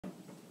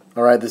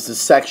All right, this is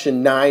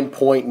section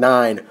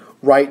 9.9,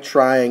 right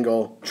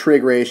triangle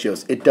trig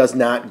ratios. It does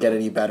not get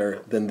any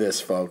better than this,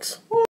 folks.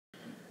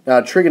 Now,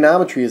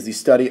 trigonometry is the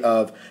study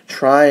of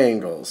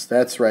triangles.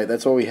 That's right.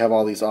 That's why we have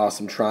all these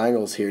awesome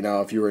triangles here.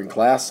 Now, if you were in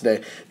class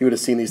today, you would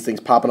have seen these things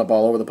popping up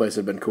all over the place.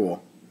 It would have been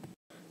cool.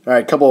 All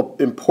right, a couple of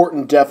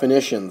important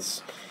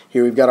definitions.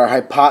 Here we've got our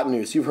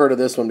hypotenuse. You've heard of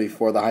this one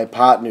before, the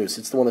hypotenuse.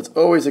 It's the one that's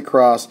always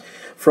across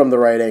from the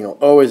right angle,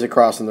 always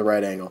across from the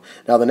right angle.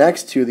 Now the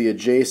next two, the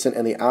adjacent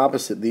and the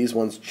opposite, these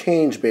ones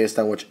change based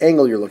on which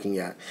angle you're looking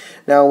at.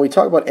 Now when we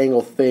talk about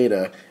angle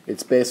theta,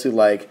 it's basically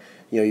like,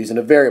 using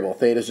a variable.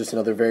 Theta is just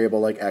another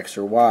variable like x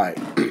or y.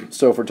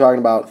 So if we're talking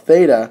about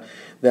theta,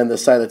 then the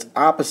side that's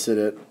opposite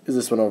it is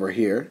this one over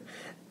here.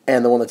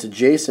 And the one that's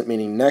adjacent,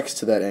 meaning next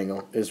to that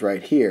angle, is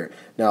right here.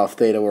 Now if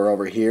theta were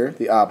over here,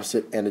 the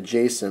opposite and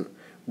adjacent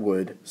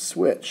would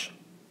switch.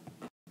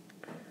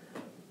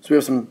 So we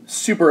have some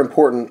super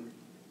important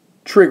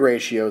trig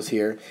ratios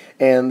here,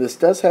 and this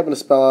does happen to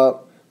spell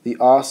out the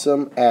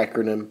awesome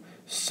acronym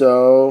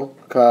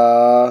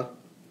SOHCAHTOA.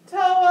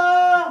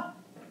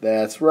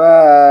 That's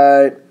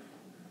right.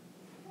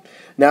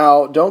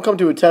 Now don't come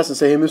to a test and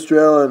say, hey Mr.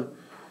 Allen,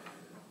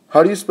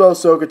 how do you spell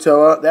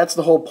SOHCAHTOA? That's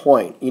the whole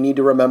point. You need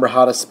to remember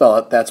how to spell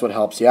it. That's what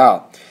helps you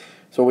out.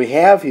 So what we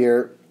have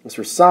here is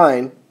for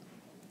sine,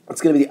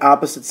 it's going to be the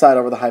opposite side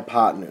over the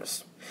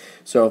hypotenuse.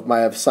 So if I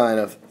have sine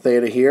of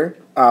theta here,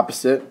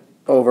 opposite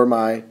over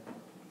my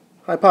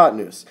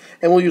hypotenuse.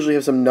 And we'll usually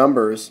have some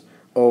numbers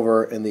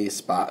over in these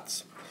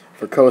spots.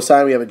 For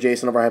cosine, we have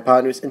adjacent over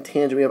hypotenuse, and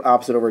tangent, we have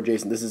opposite over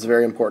adjacent. This is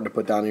very important to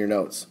put down in your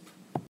notes.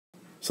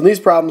 So in these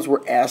problems,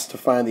 we're asked to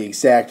find the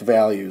exact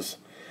values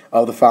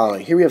of the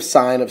following. Here we have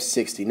sine of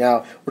 60.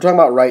 Now, we're talking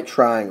about right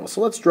triangles.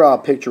 So let's draw a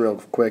picture real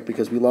quick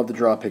because we love to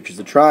draw pictures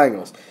of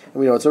triangles. And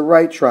we know it's a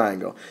right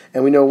triangle.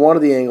 And we know one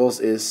of the angles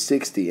is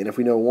 60. And if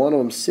we know one of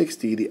them is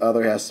 60, the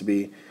other has to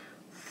be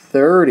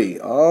 30.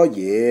 Oh,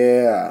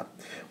 yeah.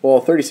 Well,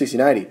 30, 60,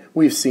 90,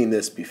 we've seen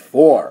this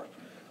before.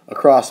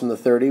 Across from the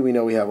 30, we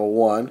know we have a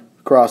 1.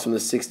 Across from the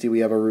 60, we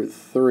have a root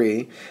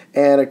 3.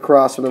 And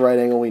across from the right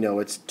angle, we know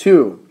it's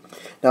 2.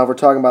 Now, if we're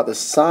talking about the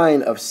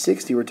sine of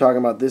 60, we're talking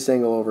about this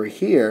angle over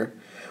here.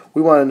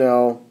 We want to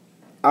know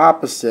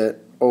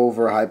opposite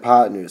over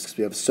hypotenuse because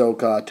we have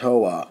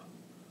SOHCAHTOA.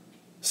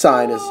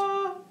 Sine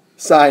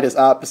is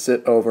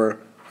opposite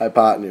over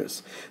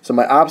hypotenuse. So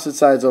my opposite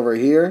side's over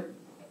here.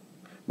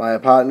 My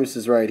hypotenuse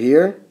is right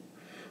here.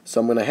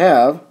 So I'm going to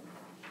have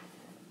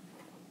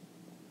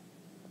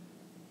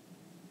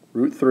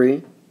root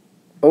 3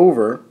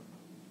 over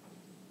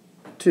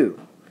 2.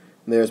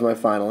 And there's my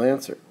final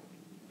answer.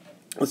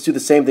 Let's do the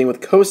same thing with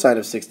cosine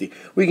of 60.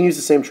 We can use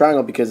the same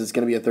triangle because it's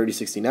going to be a 30,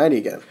 60, 90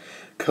 again.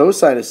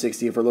 Cosine of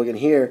 60, if we're looking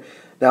here,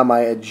 now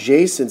my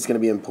adjacent is going to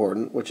be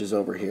important, which is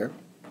over here.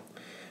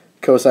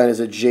 Cosine is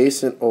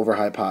adjacent over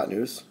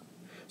hypotenuse.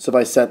 So if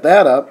I set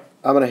that up,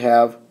 I'm going to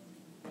have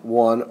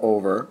 1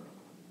 over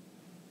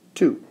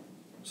 2.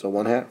 So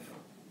 1/2.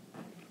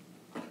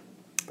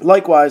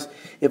 Likewise,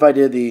 if I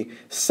did the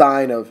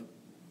sine of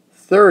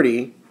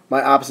 30,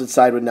 my opposite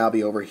side would now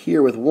be over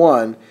here with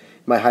 1.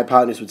 My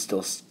hypotenuse would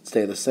still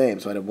stay the same.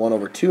 So I'd have 1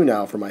 over 2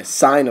 now for my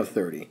sine of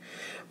 30.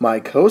 My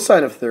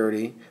cosine of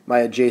 30, my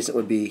adjacent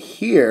would be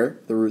here,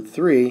 the root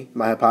 3.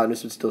 My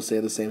hypotenuse would still stay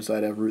the same, so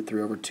I'd have root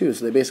 3 over 2.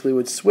 So they basically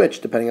would switch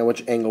depending on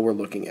which angle we're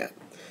looking at.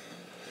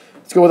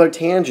 Let's go with our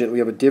tangent. We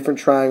have a different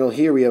triangle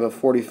here. We have a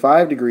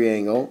 45-degree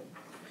angle.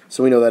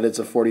 So we know that it's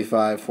a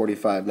 45,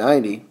 45,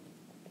 90.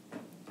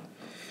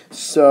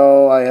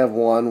 So I have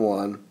 1,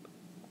 1,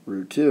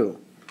 root 2.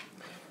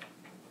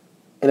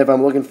 And if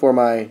I'm looking for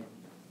my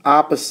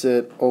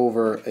opposite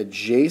over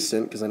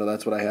adjacent, because I know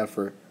that's what I have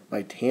for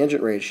my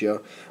tangent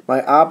ratio,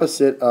 my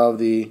opposite of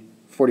the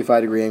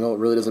 45-degree angle, it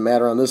really doesn't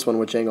matter on this one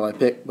which angle I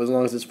pick, but as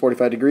long as it's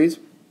 45 degrees,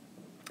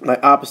 my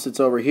opposite's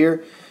over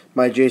here,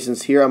 my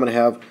adjacent's here, I'm going to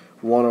have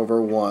 1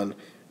 over 1,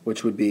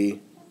 which would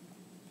be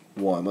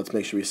 1. Let's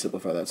make sure we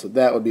simplify that. So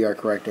that would be our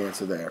correct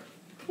answer there.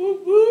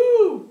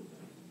 Woo-hoo!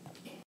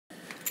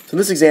 So in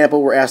this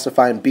example, we're asked to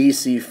find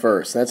BC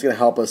first, and that's going to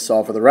help us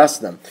solve for the rest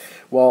of them.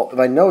 Well, if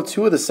I know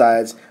 2 of the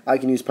sides, I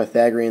can use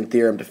Pythagorean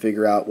theorem to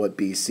figure out what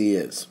BC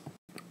is.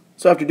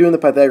 So after doing the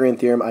Pythagorean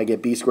theorem, I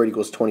get b squared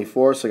equals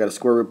 24, so I got to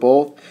square root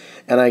both,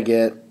 and I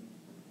get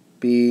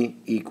b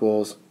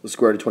equals the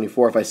square root of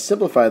 24. If I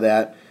simplify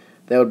that,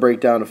 that would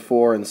break down to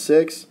 4 and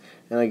 6,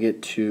 and I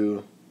get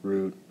 2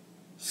 root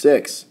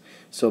 6.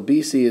 So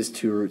BC is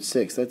 2 root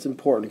 6. That's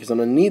important because I'm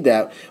going to need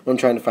that when I'm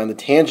trying to find the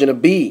tangent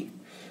of B.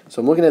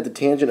 So I'm looking at the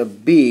tangent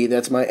of B.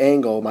 That's my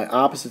angle. My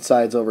opposite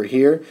side's over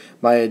here.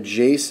 My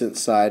adjacent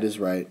side is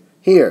right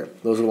here.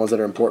 Those are the ones that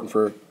are important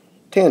for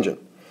tangent.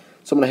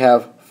 So I'm going to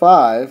have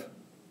 5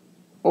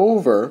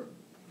 over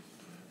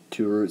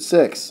 2 root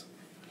 6.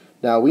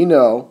 Now we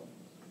know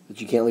that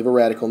you can't leave a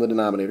radical in the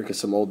denominator because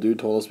some old dude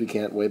told us we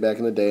can't way back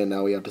in the day, and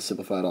now we have to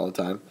simplify it all the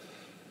time.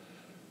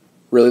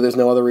 Really, there's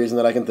no other reason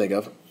that I can think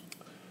of.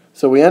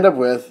 So we end up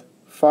with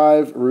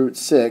 5 root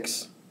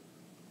 6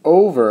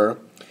 over,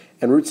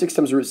 and root 6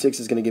 times root 6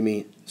 is going to give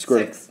me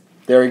square root. 6.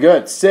 Very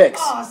good, 6.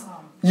 Awesome.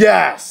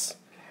 Yes!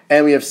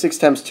 And we have 6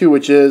 times 2,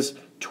 which is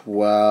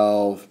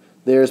 12.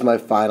 There's my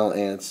final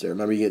answer.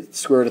 Remember, you get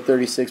square root of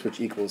 36, which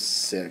equals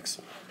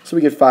 6. So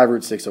we get 5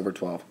 root 6 over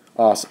 12.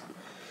 Awesome.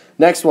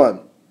 Next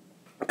one,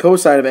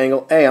 cosine of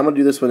angle A. I'm going to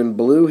do this one in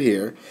blue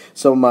here.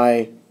 So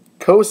my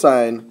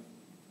cosine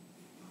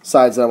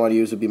sides that I want to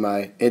use would be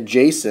my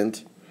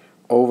adjacent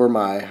over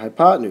my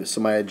hypotenuse.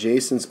 So my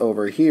adjacent's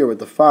over here with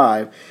the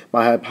 5.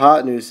 My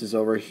hypotenuse is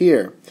over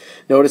here.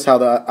 Notice how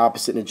the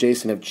opposite and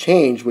adjacent have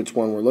changed, which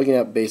one we're looking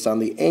at based on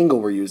the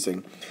angle we're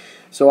using.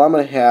 So I'm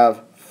going to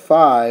have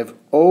 5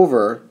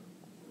 over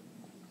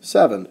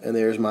 7, and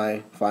there's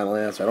my final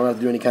answer. I don't have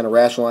to do any kind of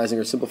rationalizing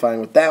or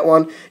simplifying with that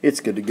one. It's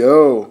good to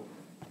go.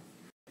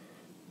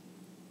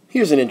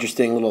 Here's an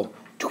interesting little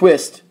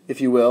twist,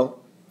 if you will.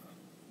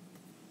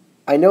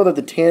 I know that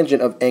the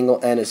tangent of angle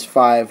n is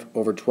 5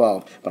 over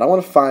 12, but I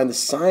want to find the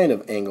sine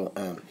of angle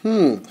n.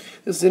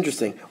 This is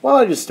interesting. Why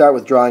don't I just start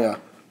with drawing a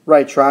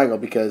right triangle,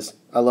 because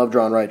I love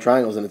drawing right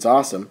triangles and it's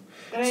awesome.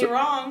 It ain't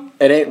wrong.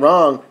 It ain't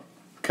wrong,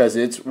 because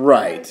it's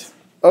right.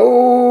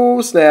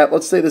 Oh, snap.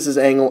 Let's say this is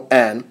angle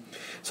n.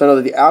 So I know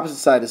that the opposite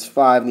side is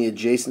 5 and the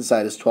adjacent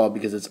side is 12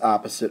 because it's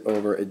opposite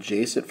over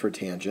adjacent for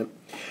tangent.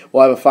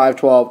 Well, I have a 5,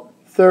 12,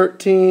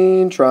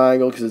 13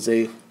 triangle because it's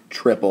a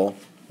triple.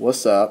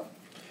 What's up?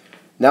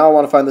 Now I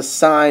want to find the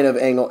sine of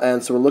angle n.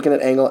 So we're looking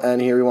at angle n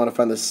here. We want to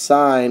find the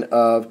sine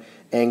of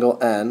angle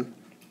n. And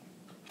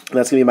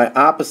that's going to be my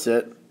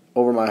opposite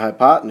over my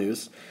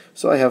hypotenuse.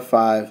 So I have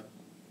 5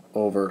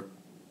 over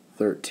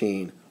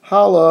 13.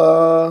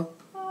 Holla!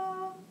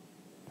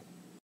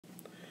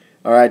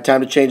 All right, time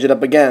to change it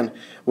up again.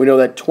 We know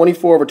that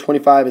 24 over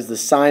 25 is the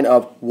sine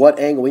of what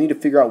angle? We need to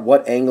figure out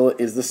what angle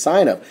it is the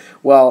sine of.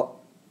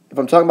 Well, if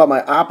I'm talking about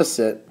my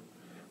opposite,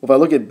 if I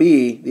look at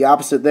B, the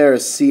opposite there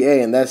is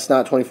CA, and that's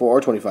not 24 or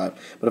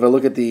 25. But if I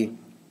look at the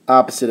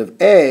opposite of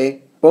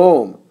A,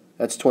 boom,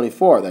 that's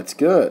 24. That's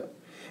good.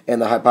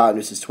 And the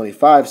hypotenuse is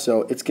 25,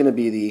 so it's going to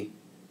be the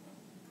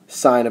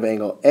sine of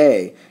angle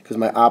A, because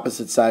my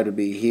opposite side would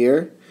be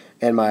here,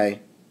 and my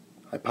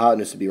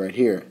hypotenuse would be right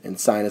here, and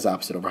sine is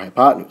opposite over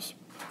hypotenuse.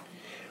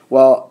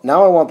 Well,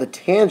 now I want the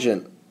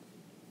tangent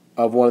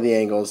of one of the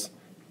angles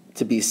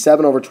to be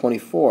 7 over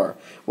 24.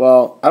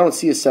 Well, I don't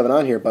see a 7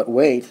 on here, but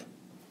wait.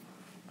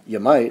 You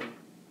might.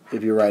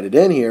 If you write it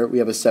in here, we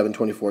have a 7,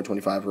 24,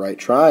 25 right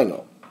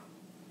triangle.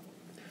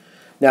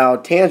 Now,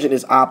 tangent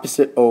is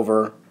opposite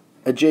over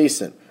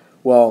adjacent.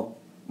 Well,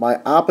 my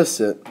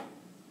opposite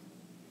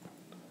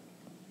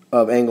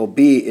of angle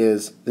B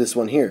is this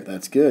one here.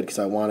 That's good because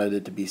I wanted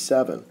it to be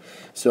 7.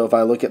 So if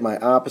I look at my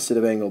opposite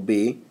of angle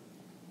B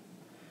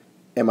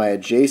and my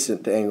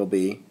adjacent to angle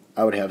B,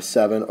 I would have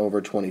 7 over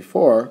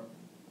 24,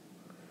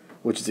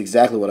 which is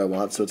exactly what I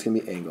want, so it's going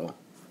to be angle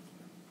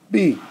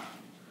B.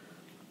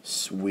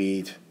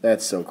 Sweet.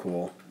 That's so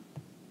cool.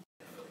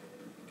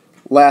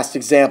 Last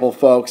example,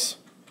 folks.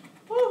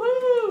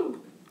 Woohoo!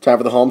 Time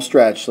for the home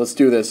stretch. Let's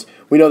do this.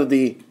 We know that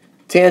the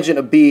tangent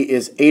of B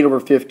is 8 over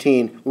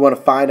 15. We want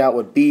to find out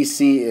what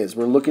BC is.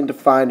 We're looking to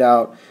find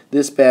out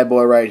this bad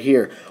boy right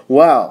here.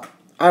 Well,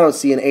 I don't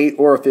see an 8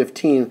 or a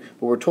 15,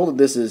 but we're told that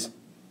this is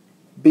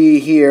B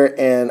here,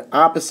 and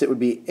opposite would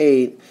be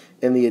 8,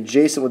 and the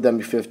adjacent would then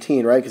be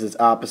 15, right? Because it's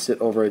opposite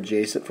over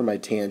adjacent for my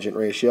tangent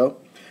ratio.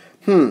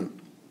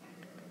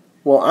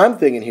 Well, I'm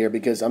thinking here,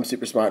 because I'm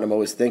super smart and I'm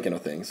always thinking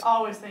of things.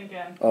 Always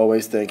thinking.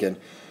 Always thinking.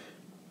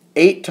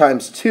 8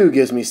 times 2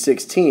 gives me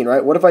 16,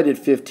 right? What if I did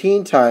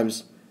 15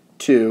 times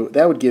 2?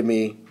 That would give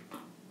me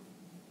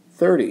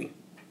 30.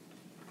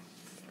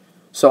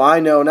 So I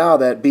know now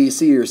that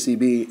BC or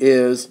CB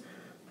is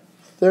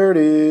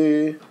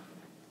 30.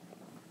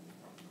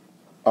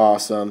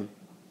 Awesome.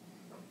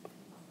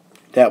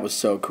 That was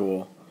so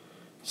cool.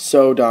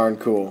 So darn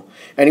cool.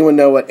 Anyone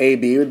know what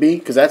AB would be?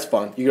 Because that's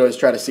fun. You can always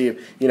try to see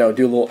if, do a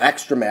little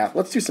extra math.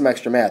 Let's do some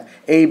extra math.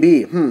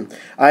 AB.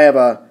 I have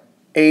a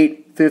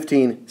 8,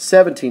 15,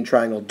 17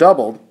 triangle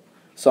doubled.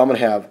 So I'm going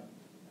to have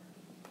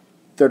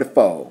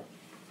 34.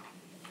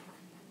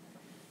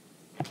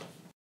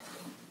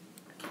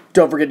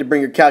 Don't forget to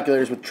bring your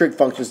calculators with trig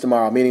functions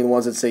tomorrow, meaning the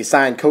ones that say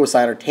sine,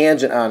 cosine, or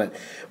tangent on it.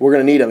 We're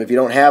going to need them. If you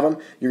don't have them,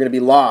 you're going to be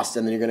lost,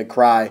 and then you're going to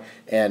cry,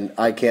 and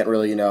I can't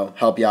really,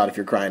 help you out if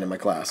you're crying in my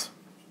class.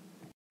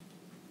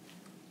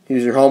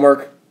 Here's your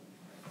homework.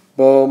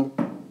 Boom.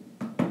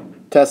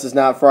 Test is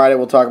not Friday.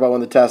 We'll talk about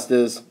when the test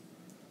is.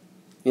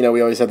 We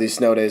always have these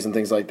snow days and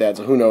things like that,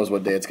 so who knows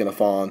what day it's going to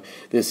fall on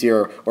this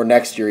year or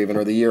next year even,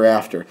 or the year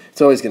after. It's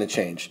always going to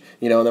change.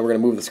 And then we're going to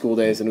move the school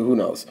days, and who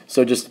knows.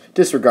 So just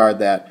disregard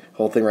that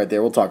whole thing right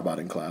there. We'll talk about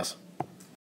it in class.